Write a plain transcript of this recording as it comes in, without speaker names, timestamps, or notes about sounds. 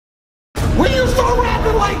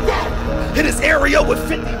area with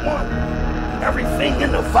 51. Everything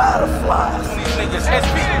in the Vada flies. These niggas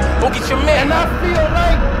SP, go get your man. And I feel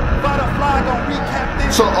like Vada fly gonna recap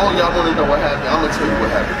this. So, oh, y'all want to know what happened? I'm gonna tell you what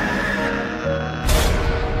happened.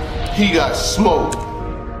 He got smoked.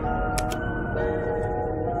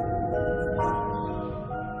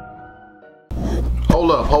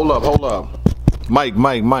 Hold up. Mike,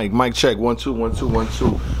 check. 1 2 1 2 1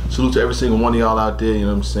 2. Salute to every single one of y'all out there, you know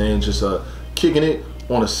what I'm saying? Just kicking it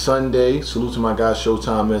on a Sunday. Salute to my guy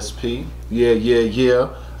Showtime SP. Yeah.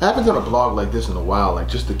 I haven't done a vlog like this in a while, like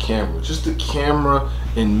just the camera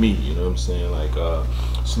and me, you know what I'm saying? Like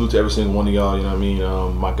salute to every single one of y'all, you know what I mean?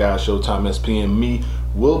 My guy Showtime SP and me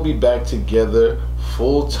will be back together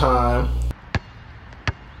full time.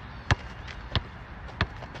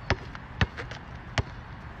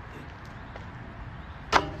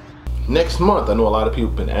 Next month. I know a lot of people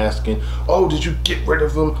have been asking, oh, did you get rid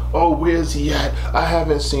of him? Oh, where's he at? I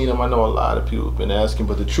haven't seen him. I know a lot of people have been asking,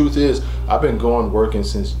 but the truth is, I've been working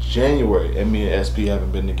since January, and me and SP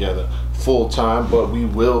haven't been together full time, but we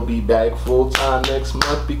will be back full time next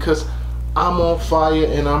month because I'm on fire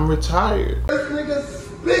and I'm retired. This nigga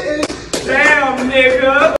spitting. Damn,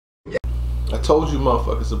 nigga. I told you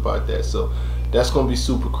motherfuckers about that, so that's gonna be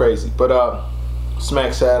super crazy. But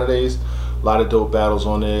Smack Saturdays, a lot of dope battles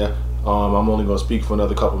on there. I'm only gonna speak for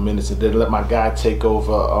another couple minutes and then let my guy take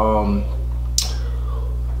over.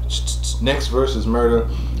 Next versus Murder.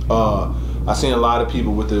 I seen a lot of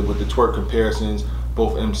people with the twerk comparisons,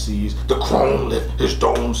 both MCs, the chrome lift, his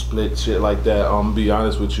dome split, shit like that. Be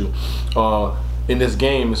honest with you, in this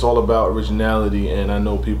game, it's all about originality, and I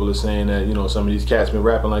know people are saying that, you know, some of these cats been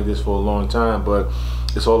rapping like this for a long time, but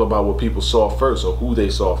it's all about what people saw first, or who they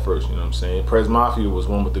saw first, you know what I'm saying? Prez Mafia was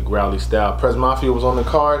one with the growly style. Prez Mafia was on the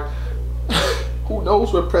card. Who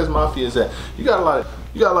knows where Prez Mafia is at? You got a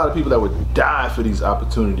lot of people that would die for these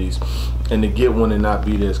opportunities, and to get one and not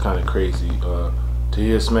be there is kind of crazy. To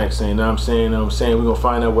hear Smack saying, I'm saying, we're gonna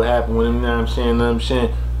find out what happened with him, I'm saying,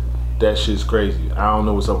 that shit's crazy. I don't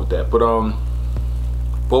know what's up with that. But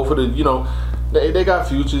both of the, you know, they got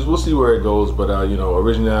futures. We'll see where it goes, but you know,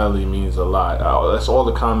 originality means a lot. That's all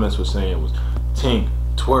the comments were saying was Tink,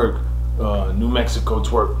 twerk, New Mexico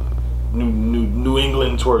twerk, New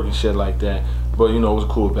England twerk and shit like that. But you know, it was a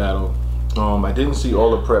cool battle. I didn't see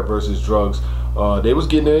all the Prep versus Drugz. They was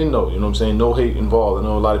getting it in though, you know what I'm saying? No hate involved. I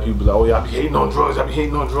know a lot of people like, oh yeah, I be hating on drugs,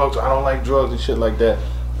 I don't like drugs and shit like that.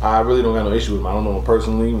 I really don't got no issue with him. I don't know him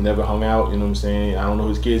personally, we never hung out, you know what I'm saying? I don't know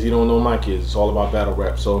his kids, he don't know my kids. It's all about battle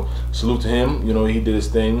rap. So salute to him, you know, he did his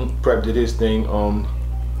thing. Prep did his thing.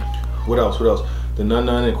 What else? The Nunn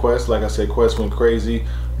and Quest, like I said, Quest went crazy.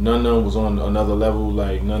 Nunn was on another level.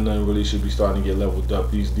 Like Nunn really should be starting to get leveled up.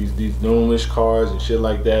 These Nunnish cars and shit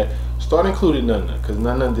like that. Start including Nunn, because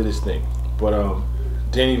Nunn did his thing. But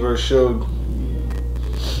Danny vs. Suge,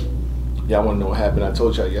 y'all want to know what happened? I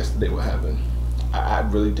told y'all yesterday what happened. I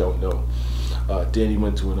really don't know. Danny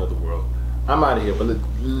went to another world. I'm out of here, but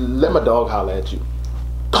let my dog holler at you.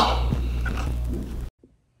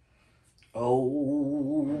 Oh,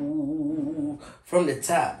 from the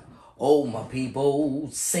top. Oh, my people,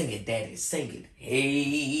 sing it, daddy, sing it.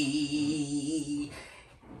 Hey.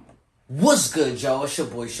 What's good, y'all? It's your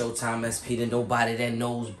boy Showtime SP, the nobody that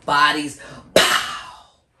knows bodies.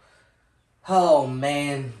 Pow! Oh,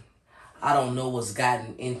 man. I don't know what's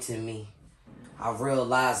gotten into me. I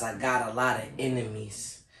realize I got a lot of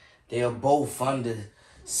enemies. They are both under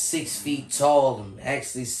 6 feet tall.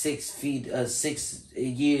 Actually 6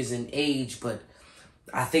 years in age, but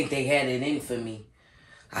I think they had it in for me.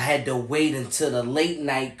 I had to wait until the late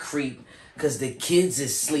night creep because the kids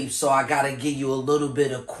is asleep, so I gotta give you a little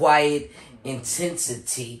bit of quiet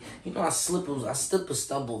intensity. You know, I slip and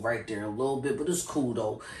stumble right there a little bit, but it's cool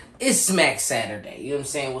though. It's Smack Saturday, you know what I'm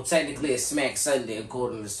saying? Well, technically it's Smack Sunday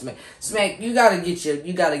according to Smack. Smack, you gotta get your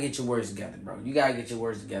words together, bro. You gotta get your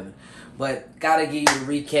words together. But gotta give you a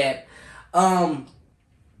recap.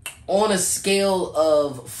 On a scale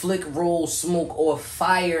of flick, roll, smoke, or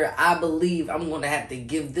fire, I believe I'm gonna have to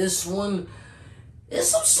give this one. There's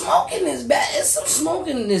some smoke in this There's some smoke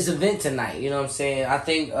in this event tonight. You know what I'm saying? I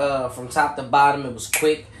think from top to bottom, it was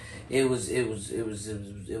quick. It was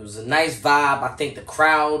a nice vibe. I think the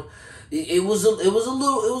crowd. It was a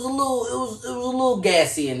little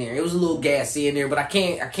gassy in there. It was a little gassy in there, but I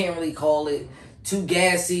can't really call it too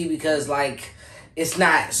gassy because like. It's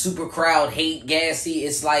not super crowd hate gassy.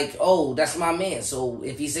 It's like, oh, that's my man. So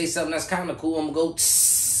if he say something that's kind of cool, I'm going to go,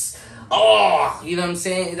 tss, oh, you know what I'm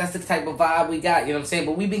saying? That's the type of vibe we got, you know what I'm saying?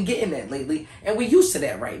 But we've been getting that lately, and we're used to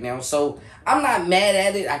that right now. So I'm not mad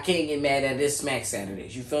at it. I can't get mad at it. It's Smack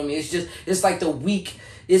Saturdays, you feel me? It's like the week.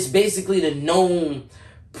 It's basically the known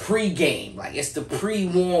pre-game. Like, it's the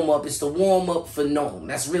pre-warm-up. It's the warm-up for Nunn.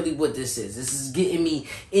 That's really what this is. This is getting me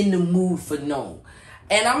in the mood for Nunn.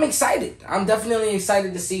 And I'm excited. I'm definitely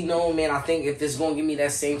excited to see Nunn, man. I think if it's going to give me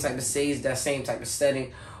that same type of stage, that same type of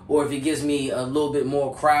setting, or if it gives me a little bit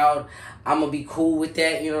more crowd, I'm going to be cool with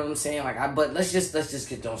that. You know what I'm saying? Like, but let's just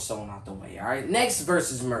get those Stone out the way, all right? Next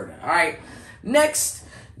versus Murder, all right? Next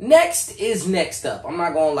is next up. I'm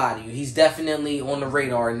not going to lie to you. He's definitely on the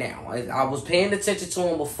radar now. I was paying attention to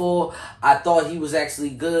him before. I thought he was actually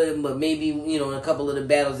good, but maybe, you know, in a couple of the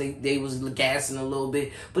battles, they was gassing a little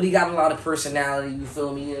bit. But he got a lot of personality, you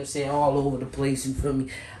feel me? You know what I'm saying? All over the place, you feel me?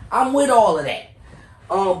 I'm with all of that.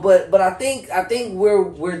 But I think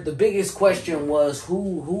where the biggest question was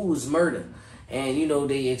who's Murder. And, you know,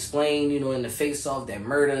 they explained, you know, in the face-off that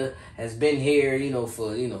Murder has been here, you know,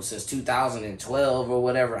 for, you know, since 2012 or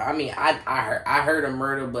whatever. I mean, I heard of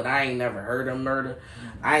Murder, but I ain't never heard of Murder.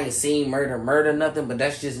 I ain't seen Murder nothing, but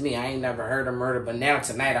that's just me. I ain't never heard of Murder, but now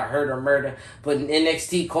tonight I heard of Murder. But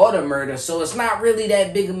NXT called him Murder, so it's not really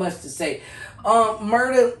that big of much to say.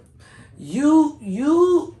 Murder,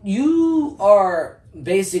 you are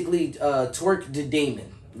basically Twerk the Demon.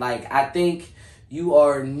 Like, I think you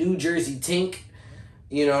are New Jersey Tink,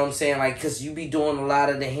 you know what I'm saying? Like, because you be doing a lot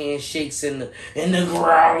of the handshakes and the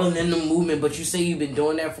growling and the movement, but you say you've been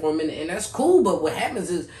doing that for a minute, and that's cool, but what happens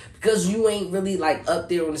is, because you ain't really, like, up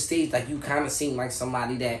there on the stage, like, you kind of seem like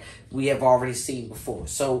somebody that we have already seen before.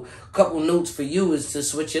 So, a couple notes for you is to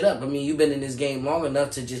switch it up. I mean, you've been in this game long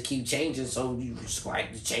enough to just keep changing, so you just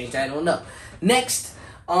like to change that on up. Next,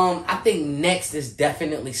 I think next is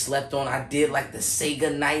definitely slept on. I did like the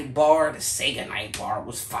Sega Night bar. The Sega Night bar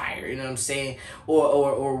was fire. You know what I'm saying?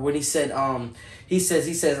 Or when he said, he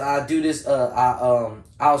says, I'll do this.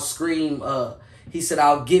 I'll scream. He said,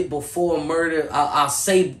 I'll get before murder. I'll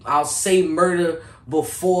say murder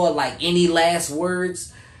before like any last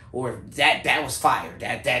words. Or that was fire.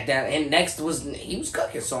 That and next he was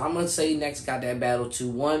cooking. So I'm gonna say next got that battle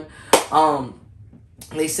 2-1.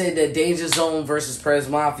 They said that Danger Zone versus Prez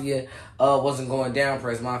Mafia wasn't going down.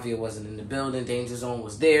 Prez Mafia wasn't in the building. Danger Zone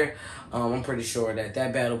was there. I'm pretty sure that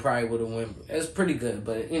battle probably would have won. It was pretty good.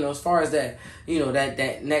 But, you know, as far as that, you know,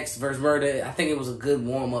 that next versus Murder, I think it was a good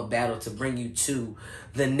warm-up battle to bring you to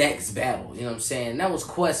the next battle. You know what I'm saying? That was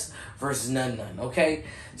Quest versus Nunn, okay?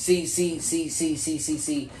 See,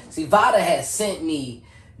 Vada had sent me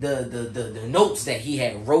the notes that he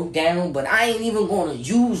had wrote down, but I ain't even going to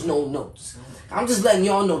use no notes. I'm just letting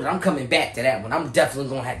y'all know that I'm coming back to that one. I'm definitely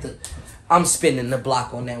going to have to... I'm spinning the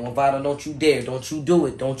block on that one. Vada, don't you dare. Don't you do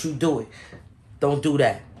it. Don't you do it. Don't do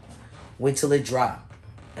that. Wait till it drop.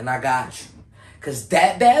 And I got you. Because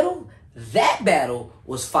that battle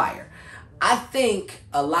was fire. I think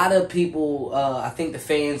a lot of people, I think the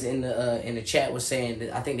fans in the chat was saying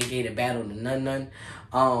that I think they gave the battle to Nunn.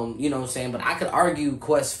 You know what I'm saying? But I could argue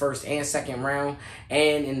Quest first and second round.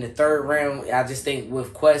 And in the third round, I just think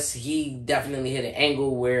with Quest, he definitely hit an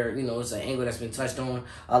angle where, you know, it's an angle that's been touched on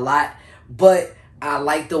a lot. But I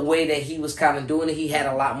like the way that he was kind of doing it. He had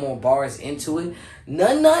a lot more bars into it.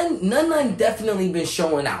 Nunn definitely been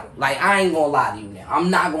showing out. Like, I ain't gonna lie to you now. I'm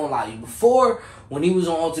not gonna lie to you. Before, when he was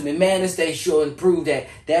on Ultimate Madness, they sure proved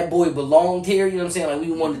that boy belonged here. You know what I'm saying? Like,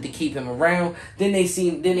 we wanted to keep him around. Then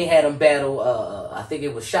they had him battle, I think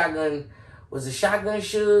it was Shotgun. Was it Shotgun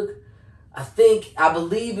Suge? I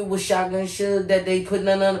believe it was Shotgun Suge that they put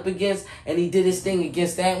Nunn up against, and he did his thing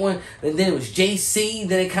against that one. And then it was JC.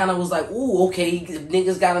 Then it kind of was like, ooh, okay,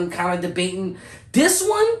 niggas got him kind of debating. This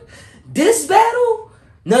one, this battle,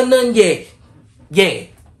 Nunn, yeah,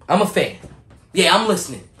 I'm a fan. Yeah, I'm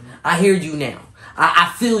listening. I hear you now.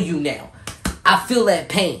 I feel you now. I feel that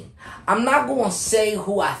pain. I'm not going to say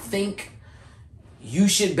who I think you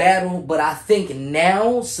should battle, but I think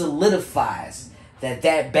now solidifies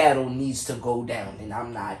that battle needs to go down. And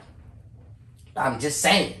I'm just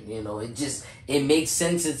saying, you know, it makes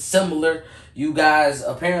sense. It's similar. You guys,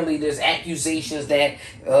 apparently there's accusations that,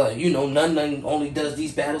 you know, Nunn only does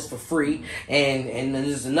these battles for free. And then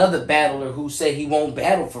there's another battler who said he won't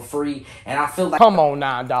battle for free. And I feel like... Come on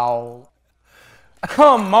now, dog.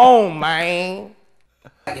 Come on, man.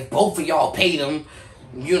 Like, if both of y'all paid him,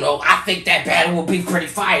 you know, I think that battle will be pretty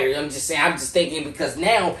fire. I'm just saying, I'm just thinking, because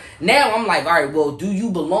now I'm like, all right, well, do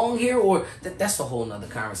you belong here? Or that's a whole nother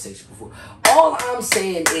conversation before. All I'm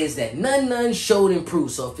saying is that Nunn showed and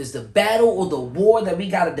proved. So if it's the battle or the war that we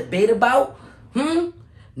got to debate about,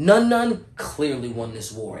 Nunn clearly won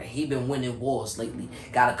this war. He been winning wars lately.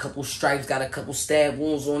 Got a couple stripes, got a couple stab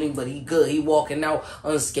wounds on him, but he good. He walking out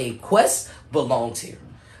unscathed. Quest belongs here.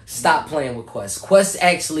 Stop playing with Quest. Quest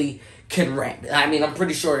actually can rap. I mean, I'm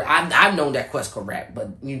pretty sure I've known that Quest could rap, but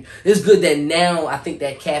it's good that now I think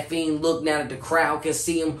that Caffeine look, now that the crowd can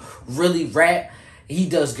see him really rap, he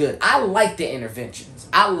does good. I like the interventions.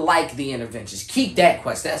 Keep that,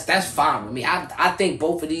 Quest. That's fine with me. I think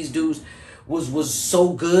both of these dudes was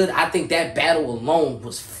so good. I think that battle alone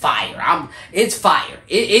was fire. It's fire.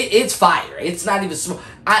 It's fire. It's not even small.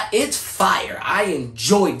 It's fire. I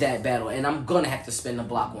enjoyed that battle, and I'm gonna have to spin the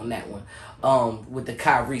block on that one. With the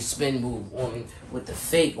Kyrie spin move on me, with the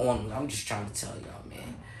fake on me. I'm just trying to tell y'all,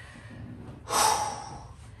 man.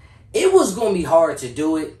 It was gonna be hard to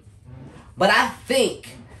do it, but I think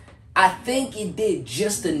it did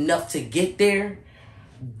just enough to get there.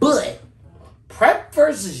 But Prep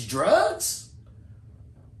versus Drugz,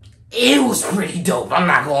 it was pretty dope. I'm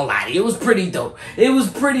not gonna lie to you. It was pretty dope. It was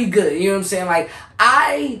pretty good. You know what I'm saying? Like,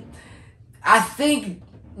 I think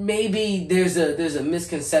maybe there's a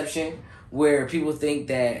misconception where people think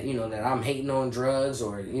that, you know, that I'm hating on Drugz,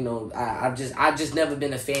 or, you know, I've just never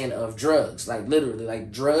been a fan of drugs. Like, literally,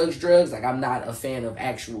 like drugs. Like, I'm not a fan of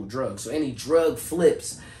actual drugs. So any drug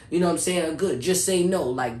flips, you know what I'm saying, are good. Just say no,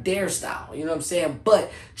 like Dare style. You know what I'm saying? But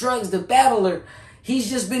Drugz, the battler, he's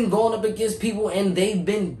just been going up against people and they've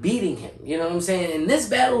been beating him. You know what I'm saying? In this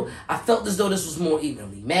battle, I felt as though this was more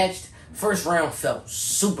evenly matched. First round felt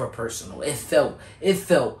super personal. It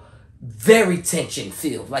felt very tension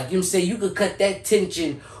filled. Like, you know what I'm saying? You could cut that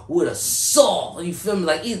tension with a saw. You feel me?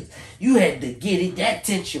 Like, you had to get it. That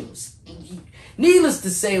tension was... Needless to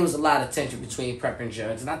say, it was a lot of tension between Prep and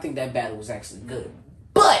Drugz, and I think that battle was actually good.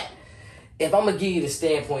 But if I'm going to give you the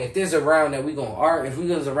standpoint, if there's a round that we're going to argue, if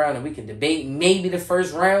there's a round that we can debate, maybe the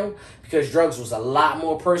first round, because Drugz was a lot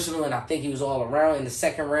more personal, and I think he was all around. In the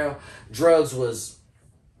second round, Drugz was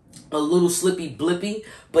a little slippy blippy,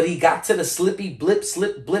 but he got to the slippy blip,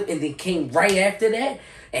 slip blip, and then came right after that,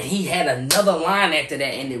 and he had another line after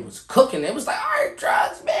that, and it was cooking. It was like, all right,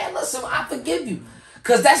 Drugz, man, listen, I forgive you.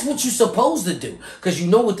 Because that's what you're supposed to do. Because you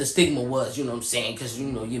know what the stigma was, you know what I'm saying? Because,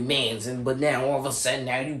 you know, your man's, but now all of a sudden,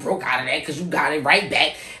 now you broke out of that because you got it right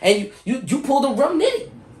back, and you pulled a rum nitty.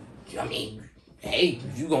 I mean, hey,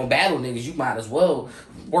 if you gonna battle niggas, you might as well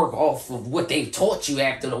work off of what they taught you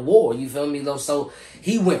after the war. You feel me, though? So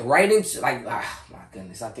he went right into, like, my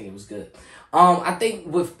goodness, I think it was good. I think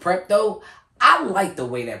with Prep, though, I like the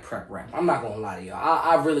way that Prep rap. I'm not gonna lie to y'all.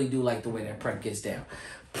 I really do like the way that Prep gets down.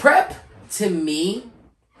 Prep, to me,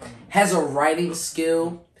 has a writing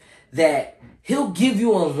skill that he'll give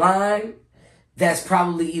you a line that's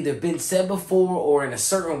probably either been said before or in a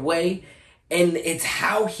certain way, and it's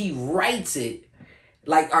how he writes it.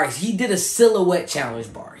 Like, all right, he did a silhouette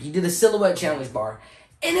challenge bar. And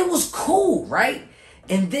it was cool, right?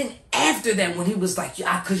 And then after that, when he was like,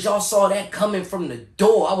 yeah, because y'all saw that coming from the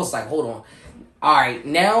door, I was like, hold on. All right,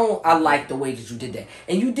 now I like the way that you did that.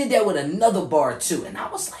 And you did that with another bar, too. And I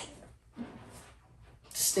was like,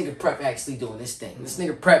 this nigga Prep actually doing this thing. This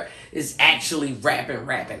nigga Prep is actually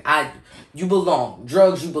rapping. You belong.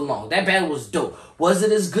 Drugz, you belong. That battle was dope. Was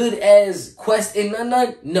it as good as Quest and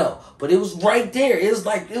Nunn? No. But it was right there. It was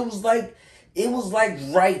like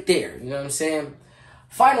right there. You know what I'm saying?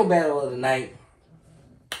 Final battle of the night.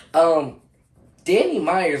 Danny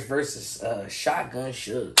Myers versus Shotgun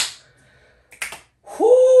Suge.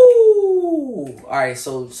 Whoo! Alright,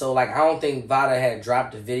 so like, I don't think Vada had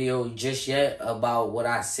dropped a video just yet about what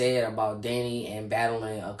I said about Danny and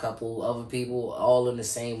battling a couple other people all in the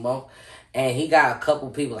same month. And he got a couple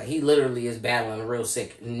people, like, he literally is battling real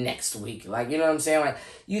sick next week. Like, you know what I'm saying? Like,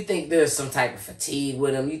 you think there's some type of fatigue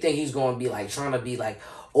with him. You think he's going to be, like, trying to be, like,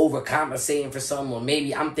 overcompensating for something. Or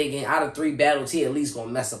maybe, I'm thinking, out of 3 battles, he at least going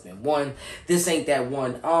to mess up in 1. This ain't that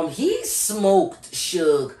one. He smoked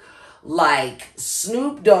Suge like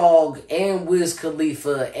Snoop Dogg and Wiz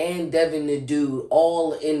Khalifa and Devin the Dude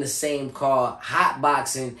all in the same car,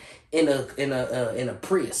 hotboxing in a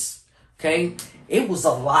Prius. Okay, it was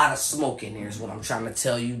a lot of smoke in there, is what I'm trying to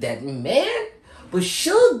tell you. That, man, but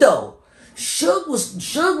Suge, though,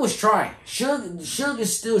 Suge was trying. Suge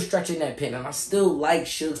is still stretching that pin, and I still like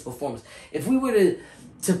Suge's performance. If we were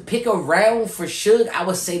to pick a round for Suge, I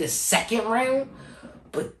would say the second round.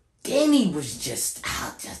 But Danny was just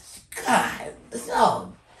God,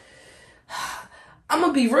 no. I'm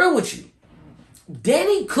gonna be real with you.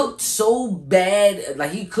 Danny cooked so bad,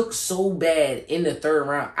 like, he cooked so bad in the third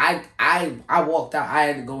round. I walked out. I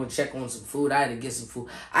had to go and check on some food. I had to get some food.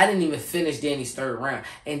 I didn't even finish Danny's third round.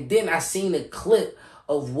 And then I seen a clip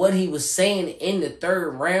of what he was saying in the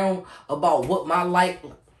third round about what my life...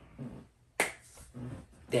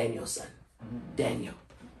 Daniel, son. Daniel.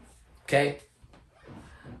 Okay?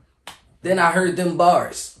 Then I heard them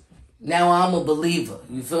bars. Now I'm a believer.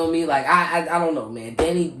 You feel me? Like I don't know, man.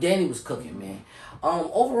 Danny was cooking, man.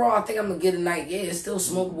 Overall, I think I'm gonna get a night. Yeah, it's still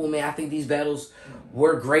smokable, man. I think these battles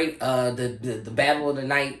were great. The battle of the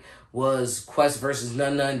night was Quest versus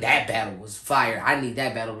Nunn. That battle was fire. I need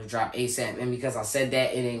that battle to drop ASAP. And because I said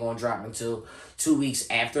that, it ain't gonna drop until 2 weeks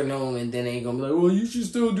after Nunn, and then they ain't gonna be like, well, you should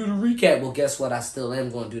still do the recap. Well, guess what? I still am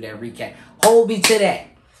gonna do that recap. Hold me to that.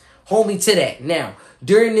 Hold me to that. Now,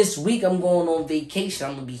 during this week, I'm going on vacation.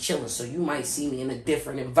 I'm going to be chilling. So you might see me in a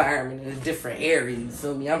different environment, in a different area. You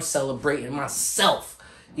feel me? I'm celebrating myself.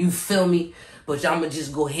 You feel me? But I'm going to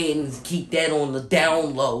just go ahead and keep that on the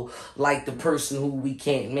down low, like the person who we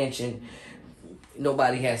can't mention.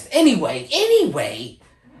 Nobody has. Anyway,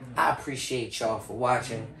 I appreciate y'all for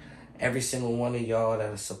watching. Every single one of y'all that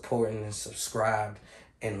are supporting and subscribed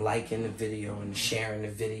and liking the video and sharing the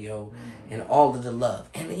video and all of the love.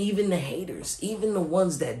 And even the haters, even the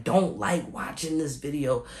ones that don't like watching this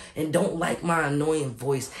video and don't like my annoying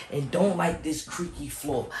voice and don't like this creaky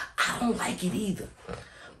floor. I don't like it either.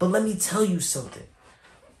 But let me tell you something.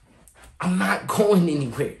 I'm not going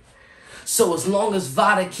anywhere. So as long as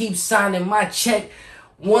Vada keeps signing my check,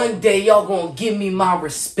 one day y'all gonna give me my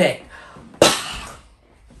respect.